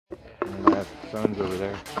And that sun's over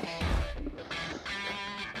there.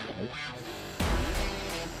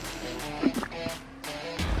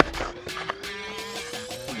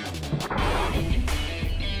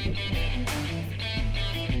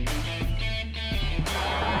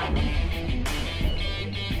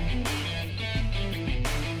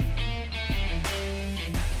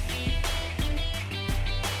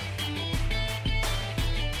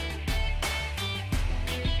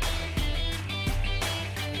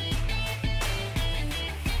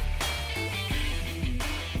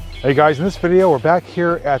 Hey guys, in this video we're back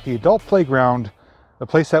here at the adult playground, the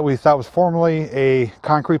place that we thought was formerly a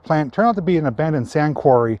concrete plant turned out to be an abandoned sand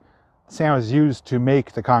quarry. Sand was used to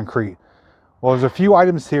make the concrete. Well, there's a few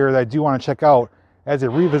items here that I do want to check out as a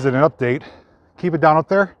revisit and update. Keep it down up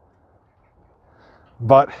there.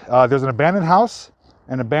 But there's an abandoned house,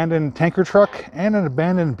 an abandoned tanker truck, and an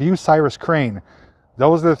abandoned Bucyrus crane.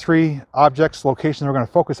 Those are the three objects, locations we're going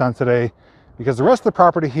to focus on today, because the rest of the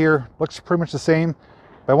property here looks pretty much the same.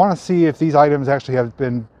 But I want to see if these items actually have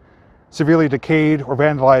been severely decayed or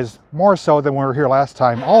vandalized more so than when we were here last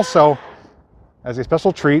time. Also, as a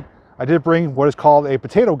special treat, I did bring what is called a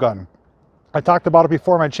potato gun. I talked about it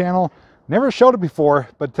before on my channel, never showed it before,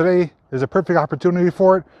 but today is a perfect opportunity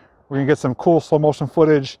for it. We're going to get some cool slow motion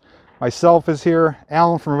footage. Myself is here,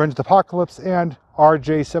 Alan from Revenge of the Apocalypse, and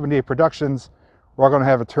RJ78 Productions. We're all going to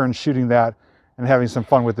have a turn shooting that and having some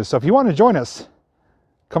fun with this. So if you want to join us,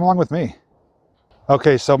 come along with me.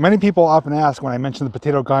 Okay, so many people often ask when I mention the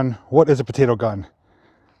potato gun, what is a potato gun?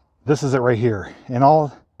 This is it right here. And all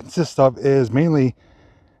it consists of is mainly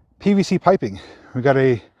PVC piping. We've got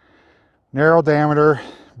a narrow diameter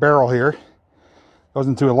barrel here. Goes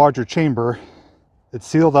into a larger chamber. It's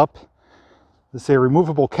sealed up. There's a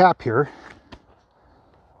removable cap here,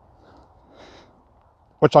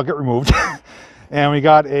 which I'll get removed. And we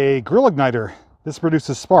got a grill igniter. This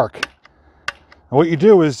produces spark. And what you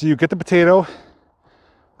do is you get the potato,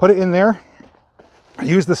 put it in there,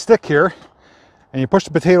 use the stick here, and you push the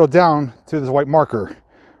potato down to this white marker,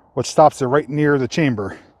 which stops it right near the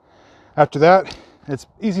chamber. After that, it's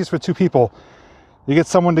easiest for two people. You get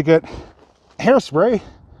someone to get hairspray.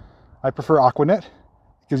 I prefer Aquanet. It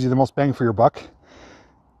gives you the most bang for your buck.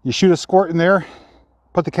 You shoot a squirt in there,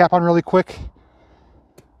 put the cap on really quick,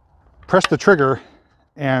 press the trigger,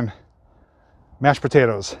 and mash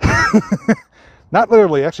potatoes. Not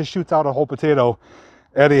literally, it actually shoots out a whole potato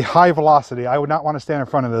at a high velocity. I would not want to stand in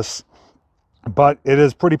front of this, but it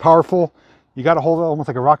is pretty powerful. You got to hold it almost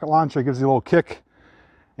like a rocket launcher. It gives you a little kick.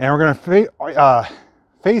 And we're going to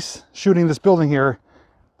face shooting this building here,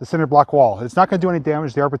 the cinder block wall. It's not going to do any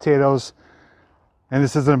damage. They are potatoes, and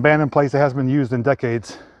this is an abandoned place that hasn't been used in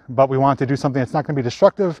decades, but we want to do something that's not going to be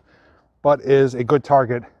destructive, but is a good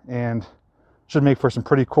target and should make for some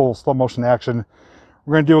pretty cool slow motion action.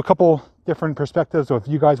 We're going to do a couple different perspectives. So if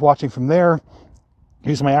you guys watching from there,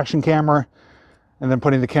 use my action camera, and then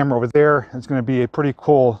putting the camera over there, it's going to be a pretty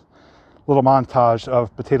cool little montage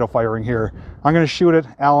of potato firing here. I'm going to shoot it,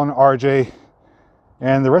 Alan, RJ,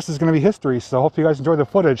 and the rest is going to be history. So I hope you guys enjoy the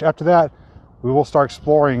footage. After that, we will start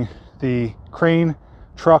exploring the crane,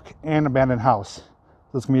 truck, and abandoned house.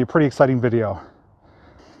 So it's going to be a pretty exciting video.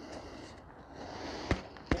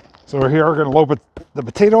 So we're here, we're going to load the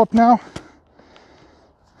potato up now.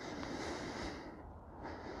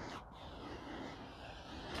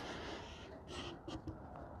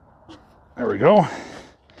 There we go.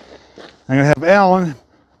 I'm going to have Alan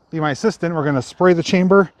be my assistant. We're going to spray the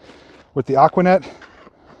chamber with the Aquanet.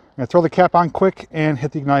 I'm going to throw the cap on quick and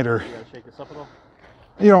hit the igniter. You gotta shake this up at all?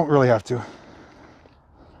 You don't really have to.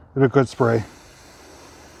 Give it a good spray.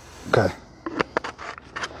 Okay.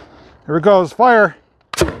 Here it goes. Fire.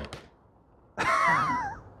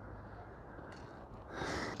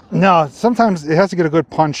 No, sometimes it has to get a good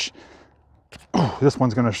punch. Oh, this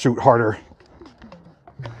one's going to shoot harder.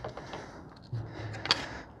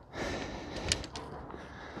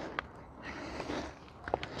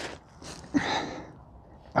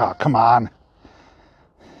 Oh, come on.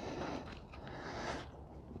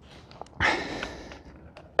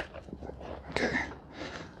 Okay.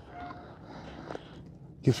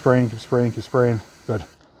 Keep spraying, keep spraying, keep spraying. Good.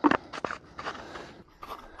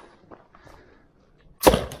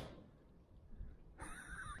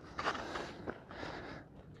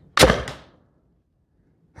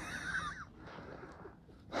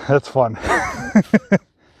 That's fun.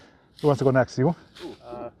 Who wants to go next? You?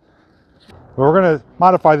 Well, we're going to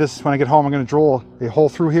modify this when I get home. I'm going to drill a hole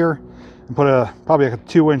through here and put probably like a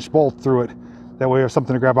 2-inch bolt through it. That way we have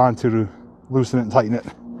something to grab onto to loosen it and tighten it.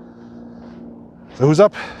 So who's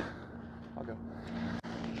up? I'll go.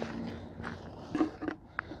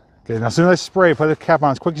 Okay, now as soon as I spray, put the cap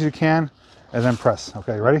on as quick as you can, and then press.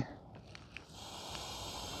 Okay, ready?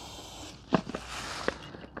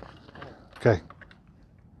 Okay.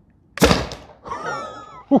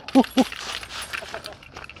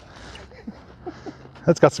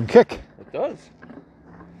 That's got some kick. It does.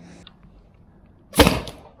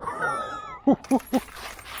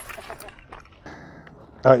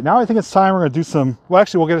 All right, now I think it's time we're gonna do some, well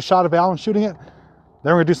actually we'll get a shot of Alan shooting it,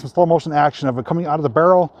 then we're gonna do some slow motion action of it coming out of the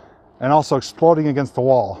barrel and also exploding against the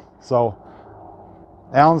wall. So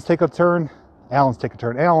Alan's take a turn, Alan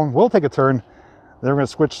will take a turn, then we're gonna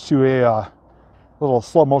switch to a little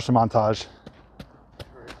slow motion montage.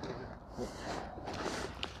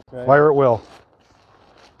 Okay. Fire at will.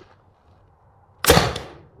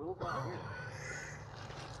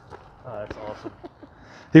 Oh, that's awesome.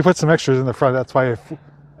 He put some extras in the front, that's why I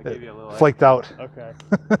gave you a little flaked out. Okay.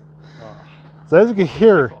 So as you can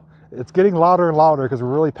hear, it's getting louder and louder because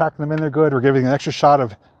we're really packing them in there good. We're giving an extra shot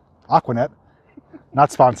of Aquanet.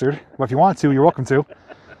 Not sponsored, but if you want to, you're welcome to.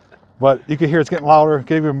 But you can hear it's getting louder,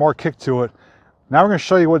 getting even more kick to it. Now we're going to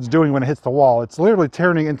show you what it's doing when it hits the wall. It's literally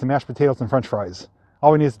turning into mashed potatoes and french fries.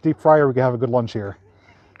 All we need is a deep fryer, we can have a good lunch here.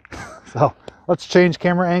 So let's change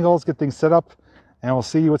camera angles, get things set up, and we'll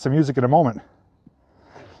see you with some music in a moment.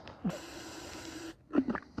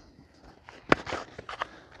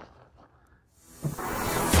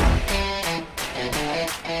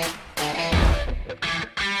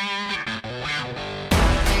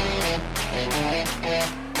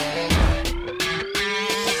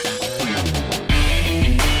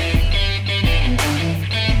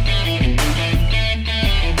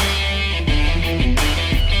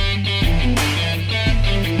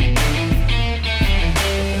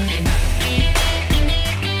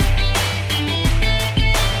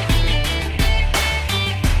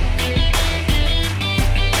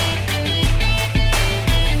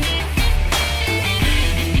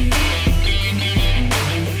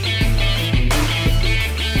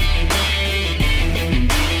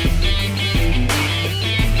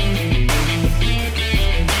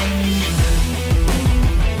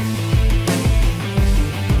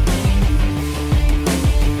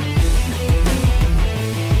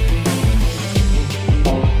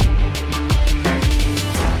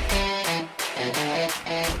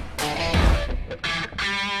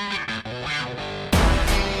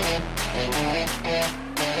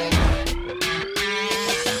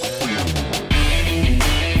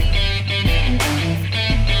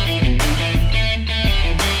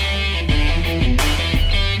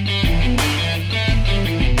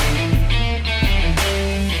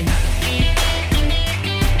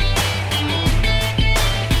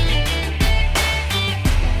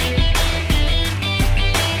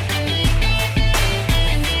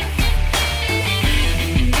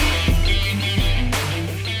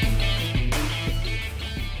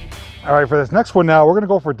 All right, for this next one now, we're gonna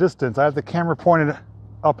go for distance. I have the camera pointed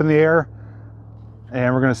up in the air,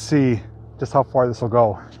 and we're gonna see just how far this will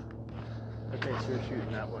go. Okay, so you're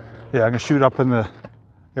shooting that way. Yeah, I'm gonna shoot up in the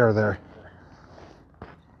air there.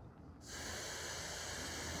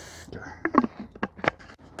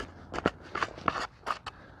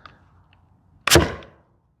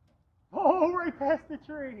 Oh, right past the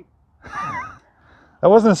tree. That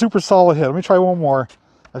wasn't a super solid hit. Let me try one more.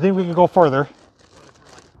 I think we can go further.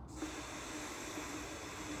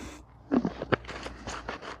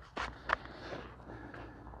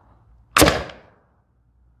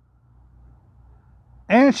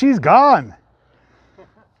 And she's gone.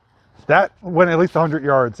 That went at least 100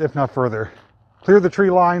 yards, if not further. Cleared the tree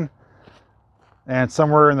line and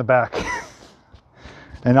somewhere in the back.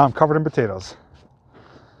 And now I'm covered in potatoes.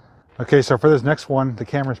 Okay, so for this next one, the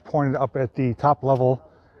camera's pointed up at the top level.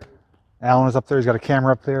 Alan is up there, he's got a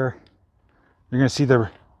camera up there. You're gonna see the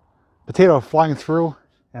potato flying through,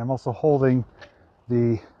 and I'm also holding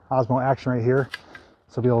the Osmo Action right here,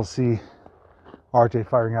 so you'll be able to see RJ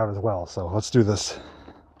firing out as well. So let's do this.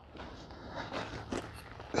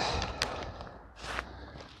 Try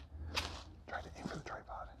to aim for the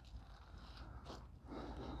tripod.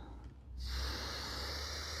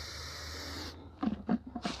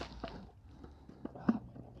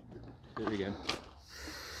 Do it again.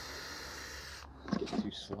 It's getting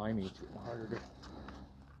too slimy, it's getting harder to...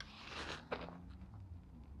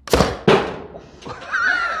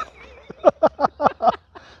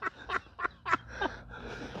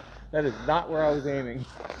 That is not where I was aiming.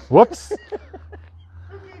 Whoops.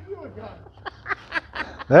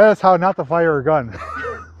 That's how not to fire a gun.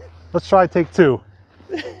 Let's try take two.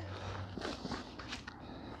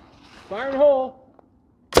 Fire in hole.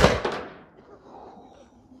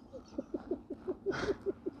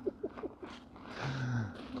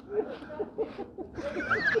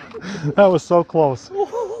 That was so close.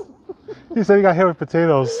 He said he got hit with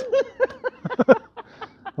potatoes.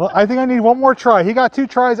 Well, I think I need one more try. He got 2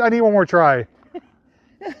 tries. I need one more try.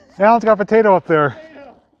 Alan's got a potato up there.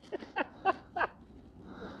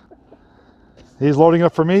 He's loading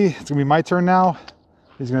up for me. It's gonna be my turn now.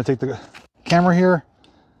 He's gonna take the camera here.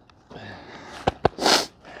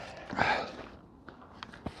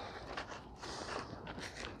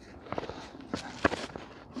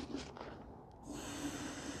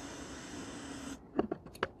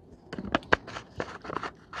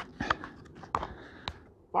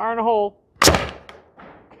 Fire in a hole.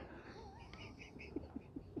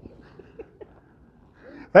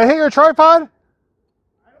 Did I hit your tripod?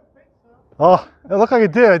 I don't think so. Oh, it looked like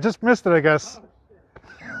it did. I just missed it, I guess.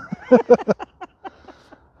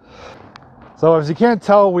 So as you can't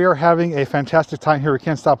tell, we are having a fantastic time here. We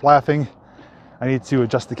can't stop laughing. I need to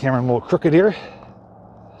adjust the camera a little crooked here.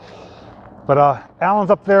 But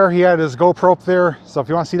Alan's up there. He had his GoPro up there. So if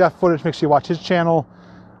you want to see that footage, make sure you watch his channel.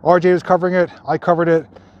 RJ was covering it. I covered it.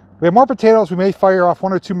 We have more potatoes. We may fire off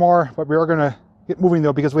 1 or 2 more, but we are going to get moving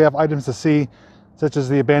though because we have items to see, such as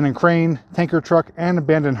the abandoned crane, tanker truck, and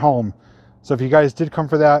abandoned home. So if you guys did come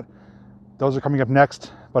for that, those are coming up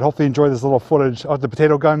next. But hopefully enjoy this little footage of the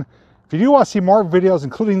potato gun. If you do want to see more videos,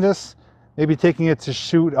 including this, maybe taking it to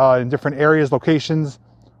shoot in different areas, locations,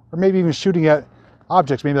 or maybe even shooting at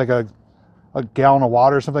objects, maybe like a gallon of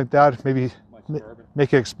water or something like that, maybe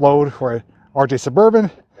make it explode, or a RJ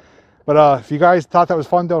Suburban. But if you guys thought that was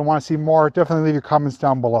fun though and want to see more, definitely leave your comments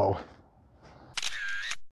down below.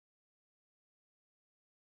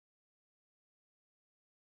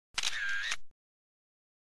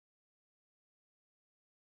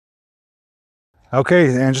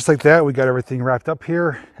 Okay, and just like that, we got everything wrapped up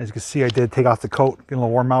here. As you can see, I did take off the coat, getting a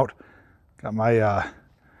little warm out. Got my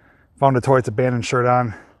Found a Toys Abandoned shirt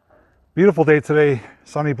on. Beautiful day today,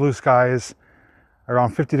 sunny blue skies, around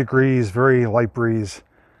 50 degrees, very light breeze.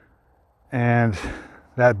 And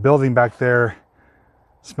that building back there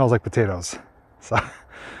smells like potatoes. So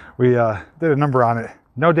we did a number on it.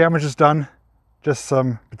 No damage is done, just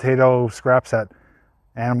some potato scraps that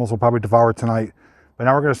animals will probably devour tonight. But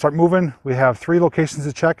now we're going to start moving. We have 3 locations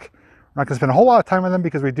to check. We're not going to spend a whole lot of time on them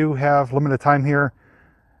because we do have limited time here,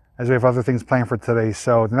 as we have other things planned for today.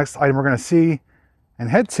 So the next item we're going to see and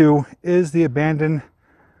head to is the abandoned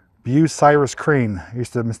Bucyrus crane. I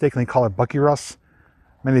used to mistakenly call it Bucky Russ.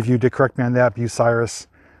 Many of you did correct me on that, Bucyrus.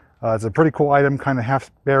 It's a pretty cool item, kind of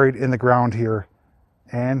half buried in the ground here.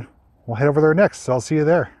 And we'll head over there next, so I'll see you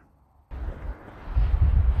there.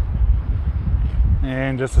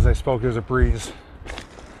 And just as I spoke, there's a breeze.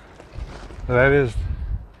 So that is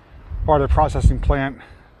part of the processing plant,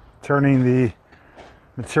 turning the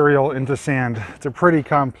material into sand. It's a pretty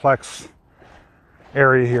complex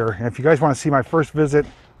area here. And if you guys want to see my first visit,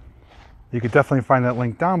 you could definitely find that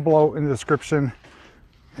link down below in the description.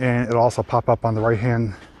 And it'll also pop up on the right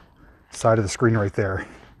hand side of the screen right there.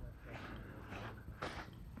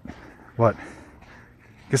 But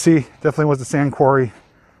you can see, definitely was a sand quarry.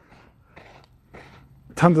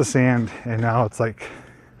 Tons of sand, and now it's like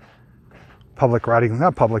public riding,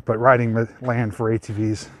 not public, but riding land for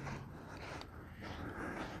ATVs.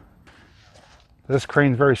 This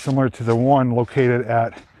crane is very similar to the one located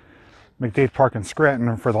at McDade Park in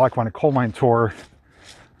Scranton for the Lackawanna Coal Mine Tour.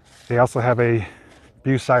 They also have a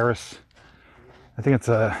Bucyrus. I think it's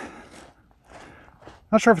a,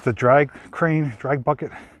 not sure if it's a drag crane, drag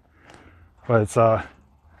bucket, but it's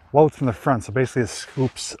loads from the front. So basically it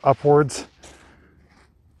scoops upwards,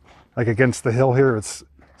 like against the hill here. It's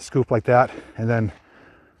scooped like that and then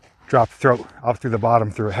dropped out through the bottom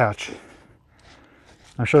through a hatch.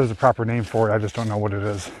 I'm sure there's a proper name for it. I just don't know what it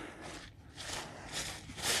is.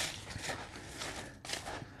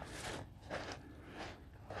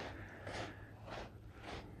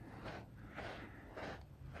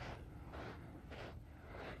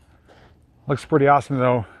 Looks pretty awesome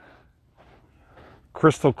though.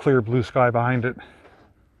 Crystal clear blue sky behind it.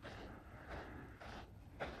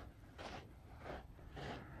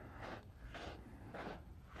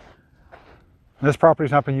 This property's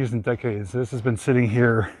not been used in decades. This has been sitting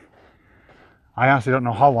here, I honestly don't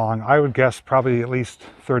know how long. I would guess probably at least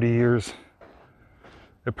 30 years.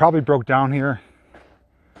 It probably broke down here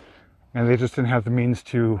and they just didn't have the means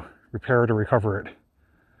to repair it or recover it.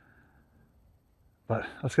 But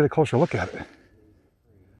let's get a closer look at it.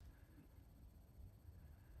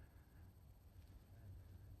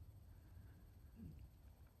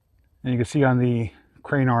 And you can see on the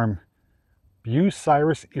crane arm,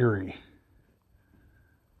 Bucyrus Erie.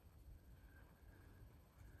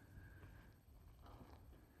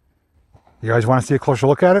 You guys want to see a closer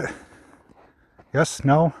look at it? Yes?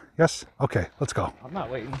 No? Yes? Okay, let's go. I'm not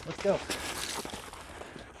waiting. Let's go.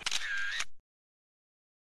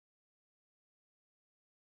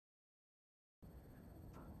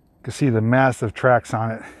 You can see the massive tracks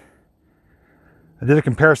on it. I did a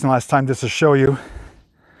comparison last time just to show you.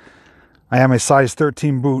 I am a size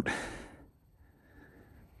 13 boot.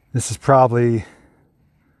 This is probably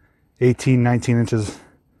 18, 19 inches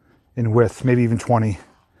in width, maybe even 20.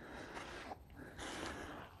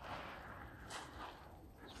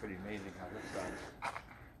 It's pretty amazing how this side's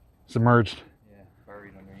Submerged.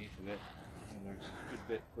 buried underneath of it. And there's a good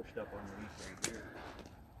bit pushed up underneath right here.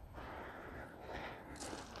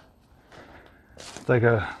 It's like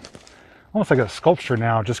almost like a sculpture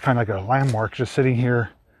now, just kind of like a landmark, just sitting here.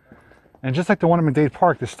 And just like the one in Dade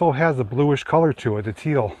Park, this still has the bluish color to it, the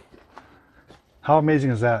teal. How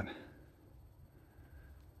amazing is that?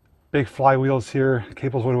 Big flywheels here.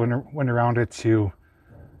 Cables would have went around it to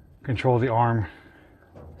control the arm.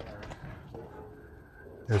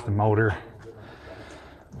 There's the motor.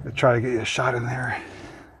 I'll try to get you a shot in there.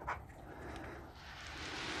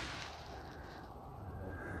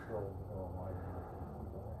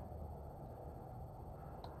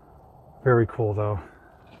 Very cool though.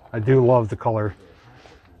 I do love the color.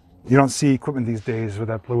 You don't see equipment these days with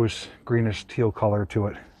that bluish, greenish, teal color to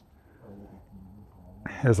it.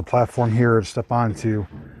 There's a platform here to step on to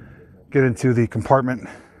get into the compartment,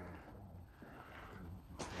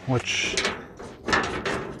 which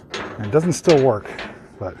it doesn't still work,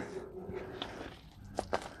 but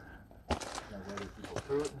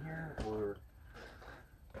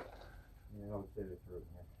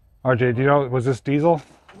RJ, do you know, was this diesel?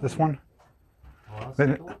 This one?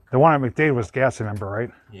 The one at McDade was gas, remember,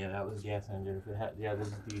 right? Yeah, that was gas engine. If it had, yeah, this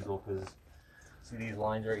is diesel because see these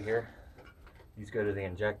lines right here? These go to the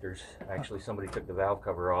injectors. Actually, somebody took the valve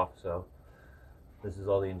cover off, so this is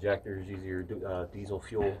all the injectors. These are your diesel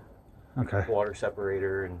fuel, water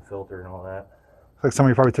separator and filter and all that. Looks like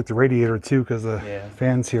somebody probably took the radiator too because the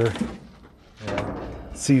fans here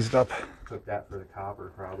seized up. Took that for the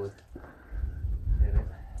copper probably.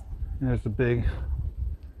 There's the big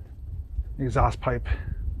exhaust pipe.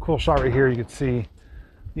 Cool shot right here. You can see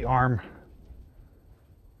the arm.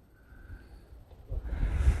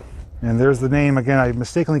 And there's the name again. I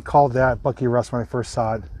mistakenly called that Bucky Rust when I first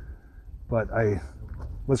saw it, but I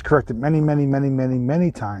was corrected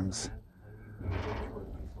many times.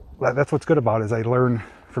 That's what's good about it, is I learn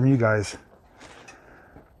from you guys.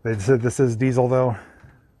 They said this is diesel though.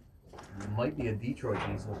 It might be a Detroit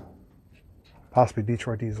diesel. Possibly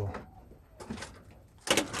Detroit diesel.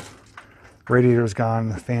 Radiator's gone,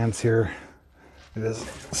 the fan's here. It is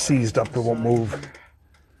seized up, it won't move.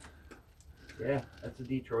 Yeah, that's a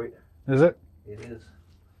Detroit. Is it? It is.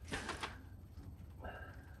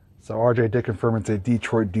 So RJ did confirm it's a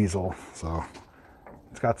Detroit diesel, so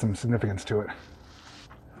it's got some significance to it.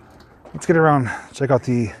 Let's get around, check out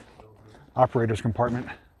the operator's compartment.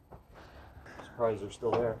 Surprised they're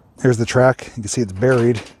still there. Here's the track. You can see it's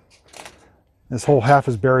buried. This whole half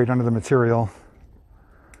is buried under the material.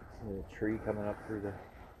 The tree coming up through the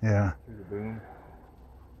through the boom.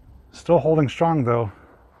 Still holding strong though.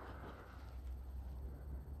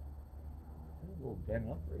 A little bent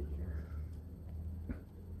up right here.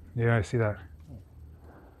 Yeah, I see that.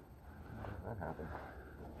 How did that happen?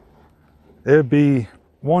 It would be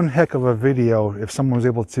one heck of a video if someone was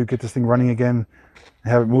able to get this thing running again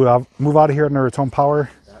and have it move out of here under its own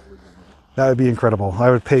power. That would be incredible.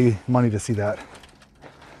 I would pay money to see that.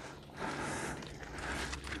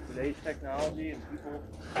 Today's technology and people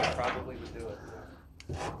probably would do it.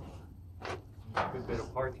 A good bit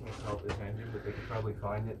of parts can help this engine, but they could probably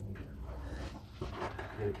find it and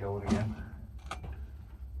get it going again.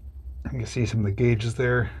 You can see some of the gauges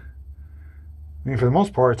there. I mean, for the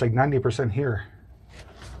most part, it's like 90% here.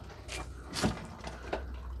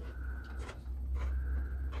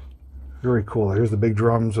 Very cool. Here's the big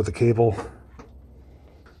drums with the cable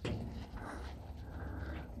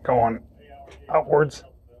going outwards.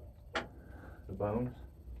 The bones.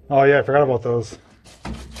 Oh yeah, I forgot about those.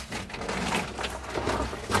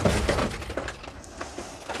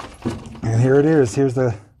 And here it is. Here's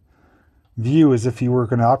the view as if you were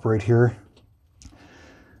going to operate here.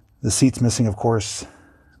 The seat's missing, of course,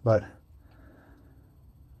 but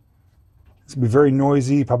it's going to be very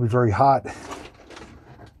noisy, probably very hot,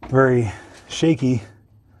 very shaky,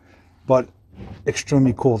 but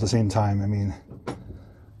extremely cool at the same time. I mean,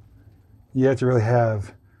 you have to really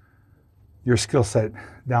have your skill set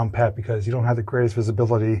down pat because you don't have the greatest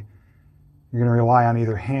visibility. You're going to rely on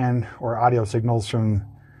either hand or audio signals from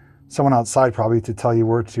someone outside probably to tell you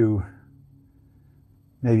where to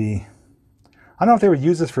maybe, I don't know if they would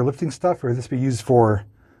use this for lifting stuff or this be used for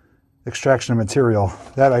extraction of material.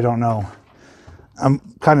 That I don't know. I'm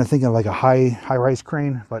kind of thinking like a high-rise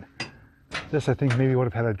crane, but this I think maybe would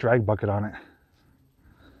have had a drag bucket on it.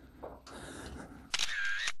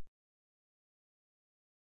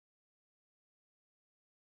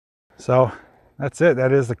 So that's it.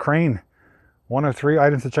 That is the crane. One of 3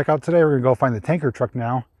 items to check out today. We're gonna go find the tanker truck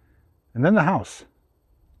now, and then the house.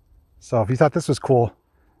 So if you thought this was cool,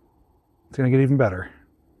 it's gonna get even better.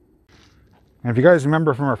 And if you guys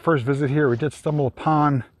remember from our first visit here, we did stumble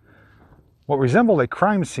upon what resembled a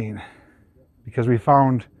crime scene because we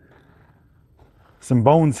found some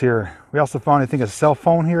bones here. We also found, I think, a cell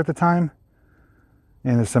phone here at the time,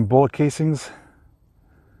 and there's some bullet casings.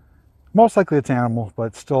 Most likely it's animal,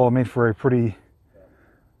 but still made for a pretty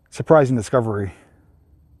surprising discovery.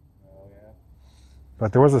 Oh yeah.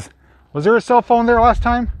 But there was there a cell phone there last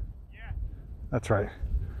time? Yeah. That's right.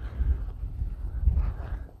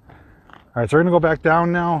 All right, so we're gonna go back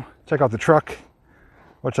down now, check out the truck,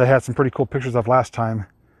 which I had some pretty cool pictures of last time.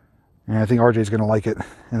 And I think RJ's gonna like it.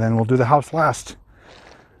 And then we'll do the house last.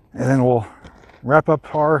 And then we'll wrap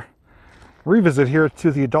up our revisit here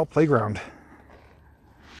to the adult playground.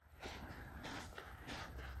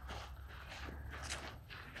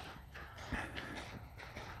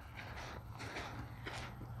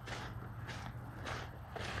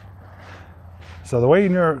 So the way you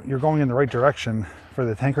know you're going in the right direction for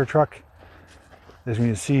the tanker truck is when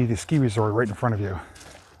you see the ski resort right in front of you.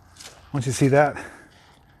 Once you see that,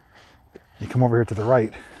 you come over here to the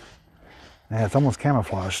right, and it's almost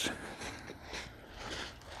camouflaged.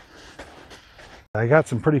 I got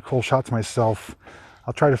some pretty cool shots myself.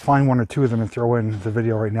 I'll try to find 1 or 2 of them and throw in the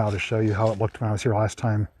video right now to show you how it looked when I was here last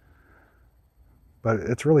time. But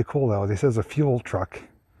it's really cool though. This is a fuel truck.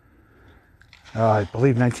 I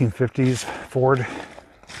believe 1950s Ford.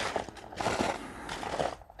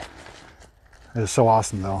 It is so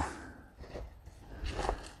awesome though. Yeah,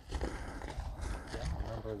 I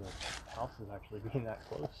don't remember the houses actually being that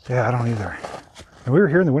close. Yeah, I don't either. And we were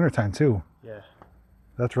here in the wintertime too. Yeah.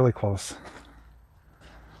 That's really close.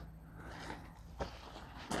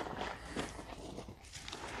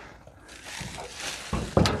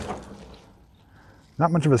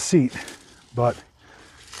 Not much of a seat, but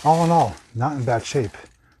all in all, not in bad shape. Do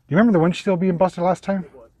you remember the windshield being busted last time?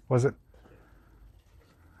 It was. Was it?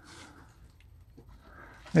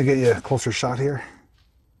 Let me get you a closer shot here.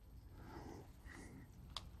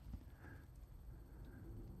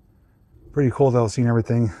 Pretty cool though, seeing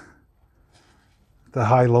everything. The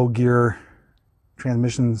high-low gear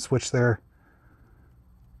transmission switch there.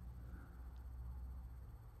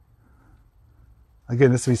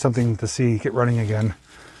 Again, this would be something to see get running again.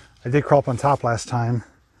 I did crawl up on top last time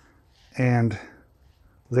and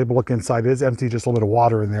was able to look inside. It is empty, just a little bit of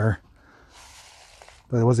water in there.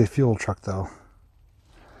 But it was a fuel truck though.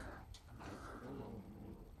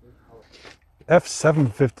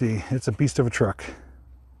 F750, it's a beast of a truck.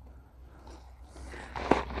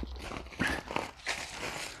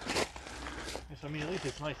 So, I mean, at least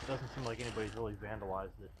it's nice. It doesn't seem like anybody's really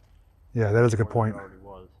vandalized it. Yeah, that is a good point. It already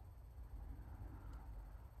was.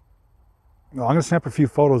 Well, I'm going to snap a few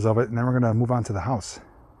photos of it and then we're going to move on to the house.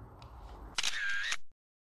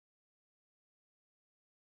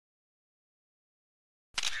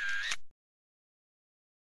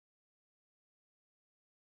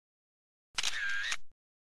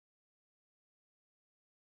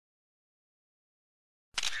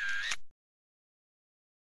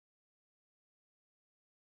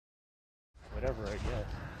 Whatever, I guess.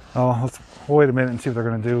 Oh, we'll wait a minute and see what they're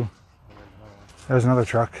going to do. There's another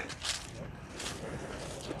truck.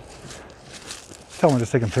 Tell them we're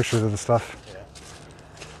just taking pictures of the stuff. Yeah.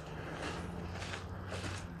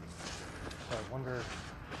 So I wonder.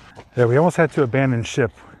 Yeah, we almost had to abandon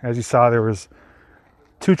ship. As you saw, there was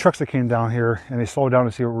 2 trucks that came down here and they slowed down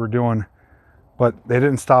to see what we were doing, but they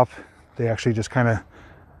didn't stop. They actually just kind of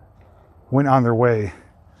went on their way.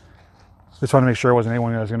 Just wanted to make sure it wasn't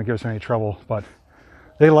anyone that was going to give us any trouble, but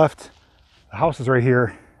they left. The house is right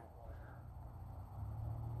here.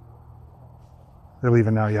 They're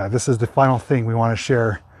leaving now. Yeah, this is the final thing we want to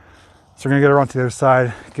share. So we're going to get around to the other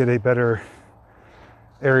side, get a better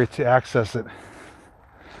area to access it.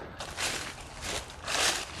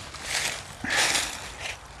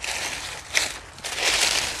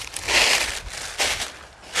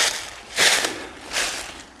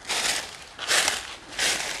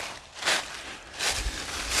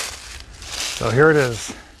 So here it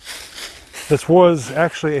is. This was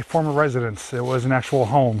actually a former residence. It was an actual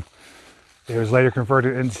home. It was later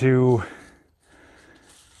converted into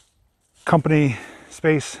company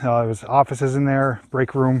space. There was offices in there,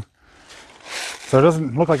 break room. So it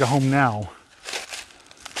doesn't look like a home now,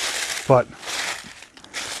 but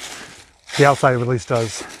the outside at least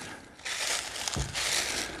does.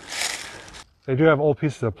 They do have old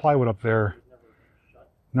pieces of plywood up there.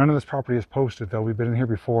 None of this property is posted though. We've been in here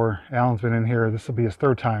before. Alan's been in here. This will be his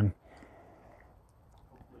third time.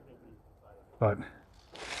 But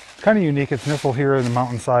kind of unique. It's nestled here in the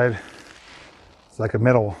mountainside. It's like a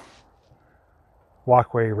middle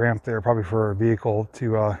walkway ramp there, probably for a vehicle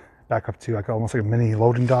to back up to, like almost like a mini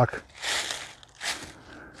loading dock.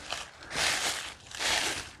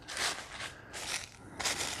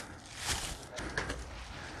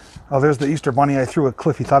 Oh, there's the Easter bunny. I threw a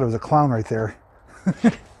cliff. He thought it was a clown right there. It's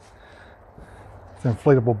an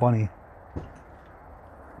inflatable bunny.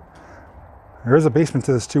 There is a basement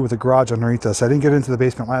to this too with a garage underneath us. I didn't get into the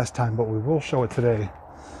basement last time, but we will show it today.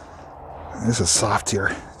 This is soft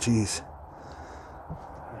here. Jeez. See,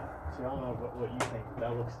 I don't know what you think.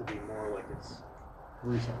 That looks to be more like it's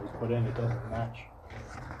recently put in. It doesn't match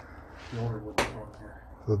the older wood that's on here.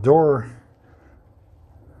 The door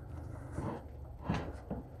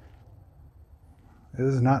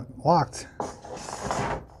is not locked.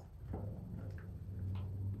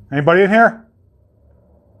 Anybody in here?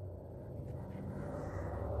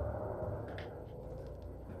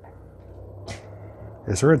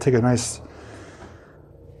 Okay, so we're going to take a nice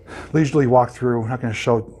leisurely walk through. We're not going to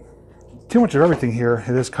show too much of everything here.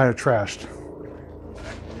 It is kind of trashed.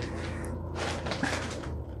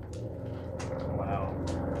 Wow.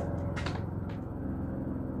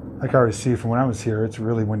 I can already see from when I was here, it's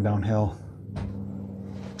really went downhill.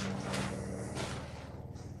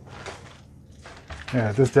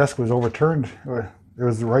 Yeah, this desk was overturned. It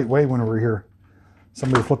was the right way when we were here.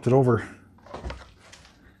 Somebody flipped it over.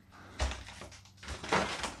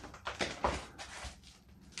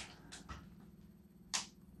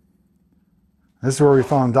 This is where we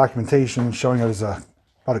found documentation showing it was about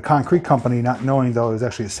a concrete company, not knowing though it was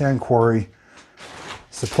actually a sand quarry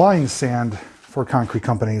supplying sand for concrete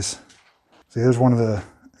companies. See, there's one of the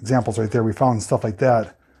examples right there. We found stuff like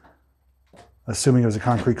that, assuming it was a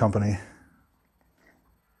concrete company.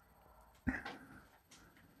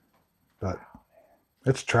 But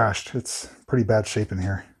it's trashed. It's pretty bad shape in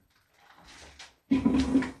here. That's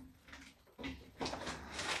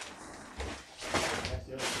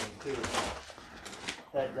the other thing too.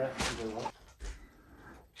 That one.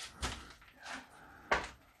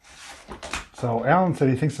 So Alan said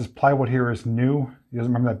he thinks this plywood here is new. He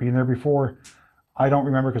doesn't remember that being there before. I don't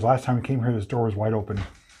remember because last time we came here, this door was wide open.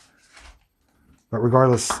 But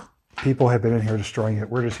regardless, people have been in here destroying it.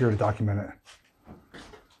 We're just here to document it.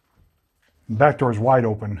 The back door is wide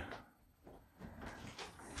open.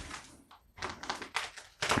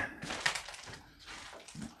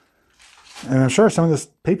 And I'm sure some of this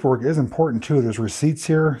paperwork is important too. There's receipts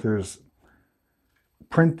here. There's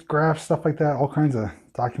print graphs, stuff like that. All kinds of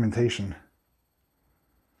documentation.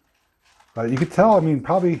 But you could tell, I mean,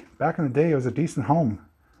 probably back in the day, it was a decent home.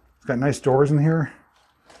 It's got nice doors in here.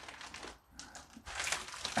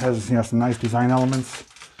 It has, you know, some nice design elements.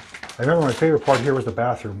 I remember my favorite part here was the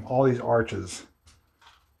bathroom. All these arches.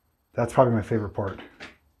 That's probably my favorite part.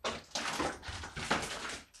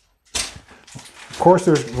 Of course,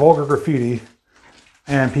 there's vulgar graffiti,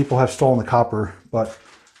 and people have stolen the copper, but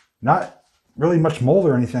not really much mold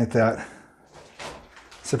or anything like that.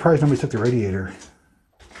 Surprised nobody took the radiator.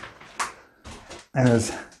 And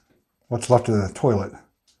there's what's left of the toilet.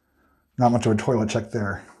 Not much of a toilet check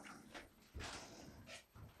there.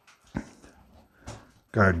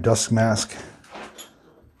 Got a dust mask.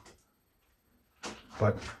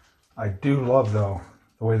 But I do love, though,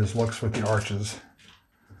 the way this looks with the arches.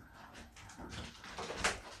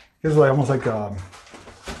 Gives like almost like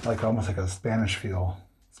a Spanish feel.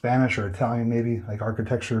 Spanish or Italian maybe, like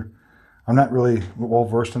architecture. I'm not really well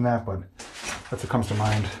versed in that, but that's what comes to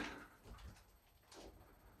mind.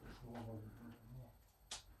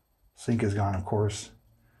 Sink is gone, of course.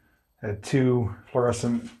 Had two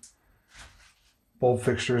fluorescent bulb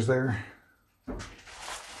fixtures there.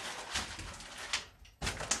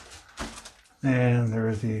 And there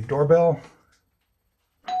is the doorbell.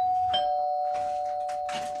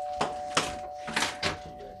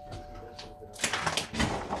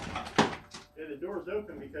 Yeah, the door's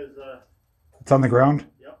open because It's on the ground?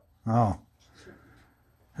 Yep. Oh.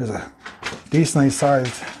 There's a decently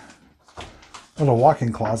sized little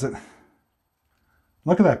walk-in closet.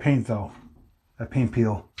 Look at that paint though. That paint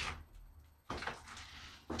peel.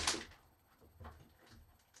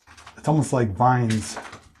 It's almost like vines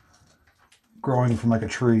growing from like a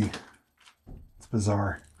tree. It's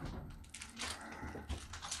bizarre.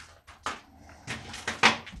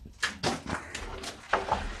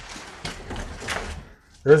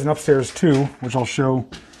 There is an upstairs too, which I'll show.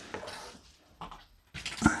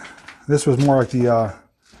 This was more like the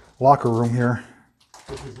locker room here.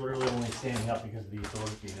 This is literally only standing up because of the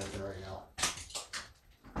storage being up there right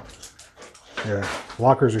now. Yeah,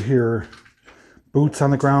 lockers are here. Boots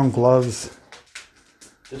on the ground, gloves.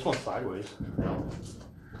 This one's sideways.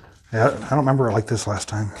 Yeah, I don't remember it like this last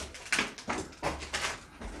time.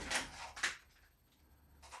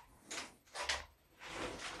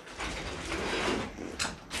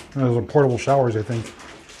 Those are portable showers, I think.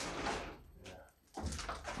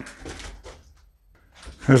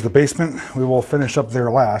 Here's the basement. We will finish up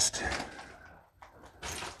there last.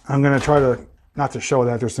 I'm going to try to, not to show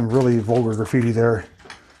that, there's some really vulgar graffiti there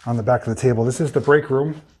on the back of the table. This is the break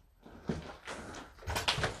room.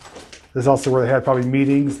 This is also where they had probably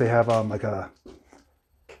meetings. They have like a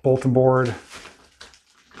bulletin board,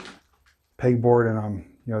 pegboard, and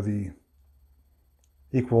you know, the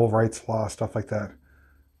equal rights law, stuff like that.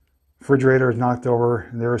 Refrigerator is knocked over,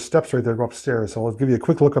 and there are steps right there to go upstairs. So I'll give you a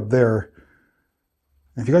quick look up there.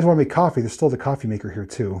 And if you guys want to make coffee, there's still the coffee maker here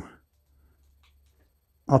too.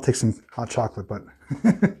 I'll take some hot chocolate, but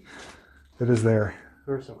it is there.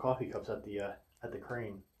 There were some coffee cups at the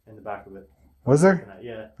crane in the back of it. Was there?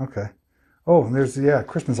 Yeah. Okay. Oh, and there's, yeah,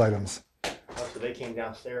 Christmas items. Oh, so they came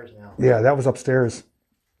downstairs now. Yeah, that was upstairs.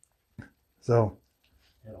 So.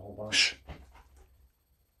 Had a whole bunch. Shh.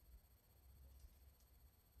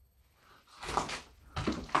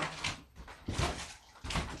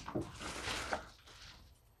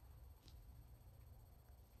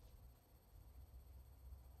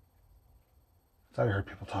 I heard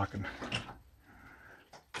people talking.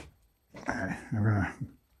 All right, we're gonna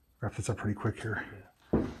wrap this up pretty quick here.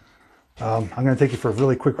 I'm gonna take you for a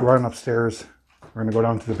really quick run upstairs. We're gonna go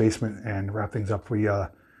down to the basement and wrap things up. We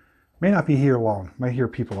may not be here long. Might hear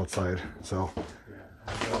people outside. So.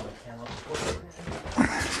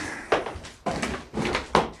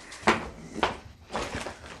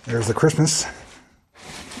 There's the Christmas.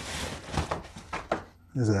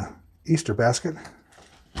 There's a Easter basket.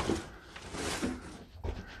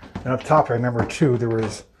 And up top, I remember too, there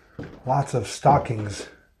was lots of stockings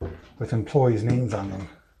with employees' names on them.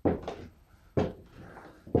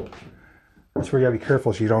 That's where you gotta be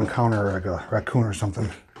careful so you don't encounter like a raccoon or something.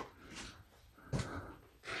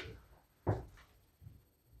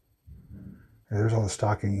 There's all the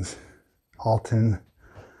stockings. Alton,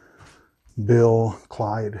 Bill,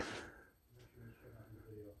 Clyde.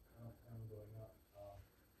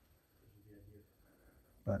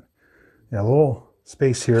 But yeah, a little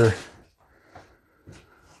space here,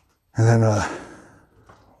 and then a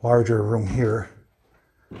larger room here,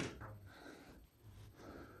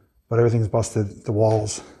 but everything's busted, the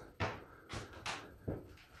walls, and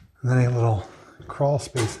then a little crawl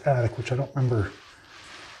space attic, which I don't remember.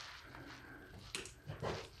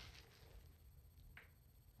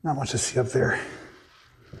 Not much to see up there.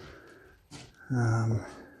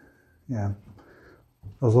 Yeah,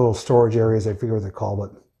 those little storage areas, I forget what they're called,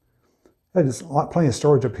 but yeah, there's plenty of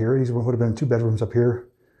storage up here. These would have been 2 bedrooms up here.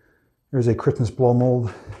 There's a Christmas blow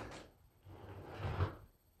mold.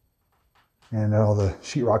 And all the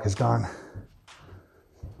sheetrock is gone.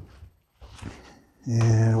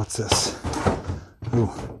 And what's this? Ooh,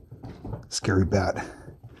 scary bat.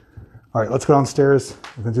 All right, let's go downstairs.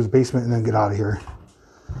 We're gonna do the basement and then get out of here.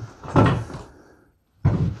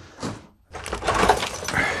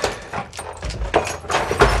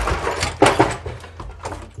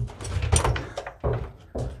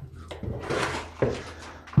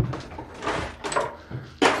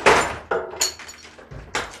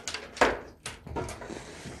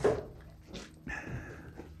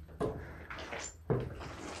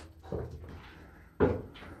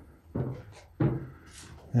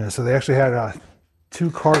 Yeah, so they actually had a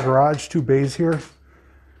 2-car garage, 2 bays here.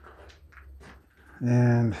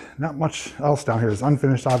 And not much else down here. It's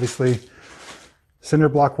unfinished, obviously. Cinder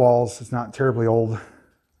block walls. It's not terribly old.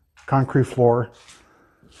 Concrete floor.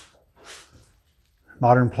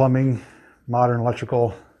 Modern plumbing. Modern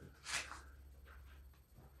electrical.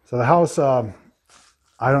 So the house, I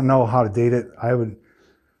don't know how to date it. I would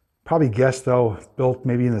probably guess, though, built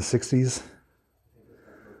maybe in the 60s.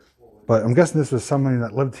 But I'm guessing this was somebody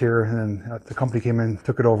that lived here, and then the company came in,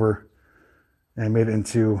 took it over, and made it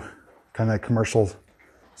into kind of a commercial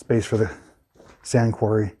space for the sand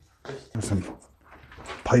quarry. There's some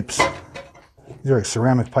pipes. These are like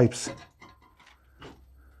ceramic pipes.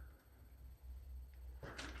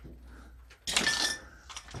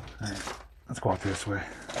 All right, let's go out this way.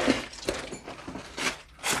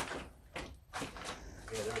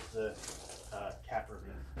 Yeah, there's the cat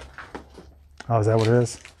ravine. Oh, is that what it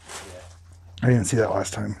is? Yeah. I didn't see that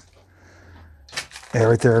last time. Yeah,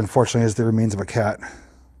 right there, unfortunately, is the remains of a cat.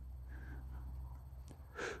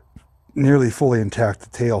 Nearly fully intact. The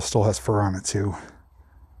tail still has fur on it, too.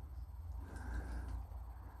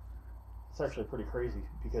 It's actually pretty crazy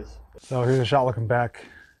because... So here's a shot looking back.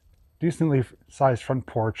 Decently sized front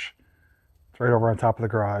porch. It's right over on top of the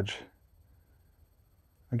garage.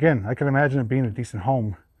 Again, I can imagine it being a decent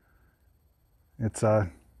home. It's a,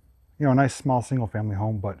 you know, a nice small single family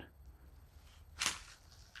home, but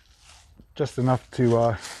just enough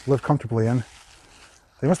to live comfortably in.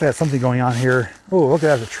 They must have had something going on here. Oh, look at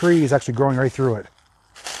that, the tree is actually growing right through it.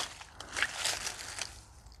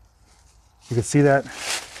 You can see that.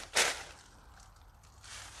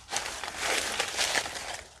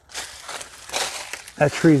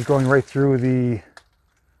 That tree is growing right through the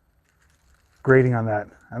grating on that.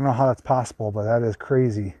 I don't know how that's possible, but that is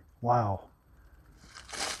crazy. Wow.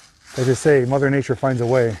 They just say Mother Nature finds a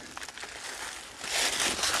way.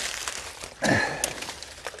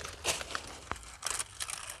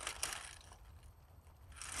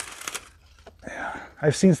 Yeah,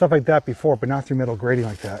 I've seen stuff like that before, but not through metal grating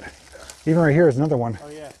like that. Even right here is another one. Oh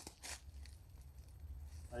yeah.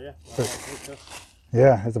 Oh yeah. But,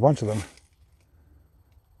 yeah, there's a bunch of them.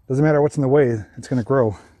 Doesn't matter what's in the way, it's going to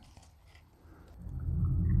grow.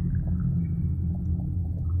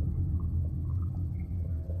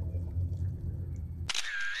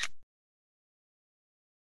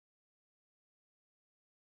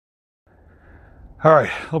 All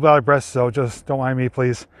right, a little bit out of breath, so just don't mind me,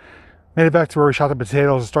 please. Made it back to where we shot the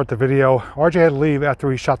potatoes to start the video. RJ had to leave after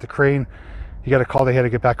we shot the crane. He got a call they had to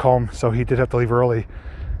get back home, so he did have to leave early.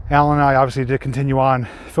 Alan and I obviously did continue on,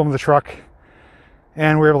 film the truck,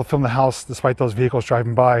 and we were able to film the house despite those vehicles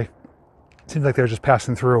driving by. Seems like they were just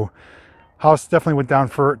passing through. House definitely went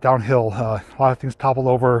downhill. A lot of things toppled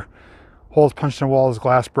over, holes punched in the walls,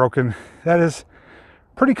 glass broken. That is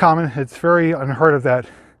pretty common. It's very unheard of that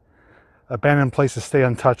abandoned places stay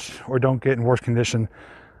untouched or don't get in worse condition.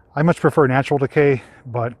 I much prefer natural decay,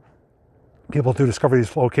 but people do discover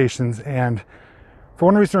these locations and for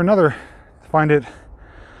one reason or another find it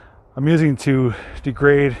amusing to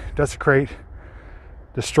degrade, desecrate,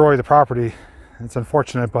 destroy the property. It's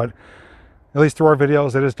unfortunate, but at least through our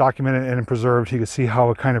videos it is documented and preserved. You can see how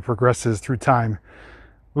it kind of progresses through time.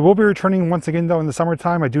 We will be returning once again though in the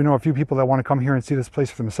summertime. I do know a few people that want to come here and see this place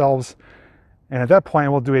for themselves. And at that point,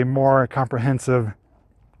 we'll do a more comprehensive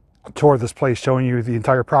tour of this place, showing you the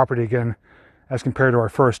entire property again, as compared to our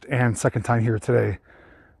first and second time here today.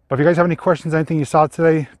 But if you guys have any questions, anything you saw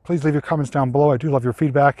today, please leave your comments down below. I do love your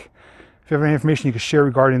feedback. If you have any information you can share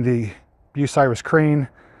regarding the Bucyrus crane,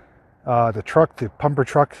 the truck, the pumper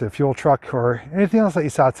truck, the fuel truck, or anything else that you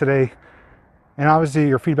saw today, and obviously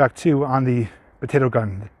your feedback too on the potato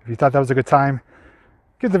gun. If you thought that was a good time,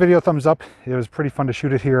 give the video a thumbs up. It was pretty fun to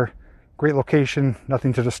shoot it here. Great location,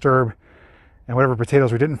 nothing to disturb, and whatever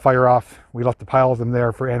potatoes we didn't fire off, we left a pile of them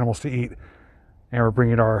there for animals to eat, and we're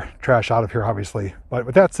bringing our trash out of here, obviously. But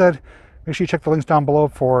with that said, make sure you check the links down below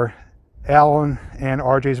for Alan and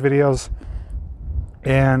RJ's videos,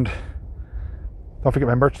 and don't forget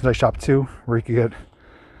my merchandise shop too, where you can get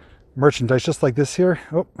merchandise just like this here.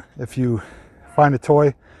 Oh, if you find a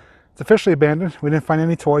toy, it's officially abandoned. We didn't find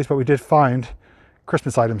any toys, but we did find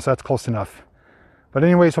Christmas items, so that's close enough. But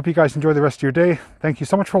anyways, hope you guys enjoy the rest of your day. Thank you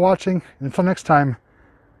so much for watching. And until next time,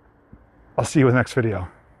 I'll see you in the next video.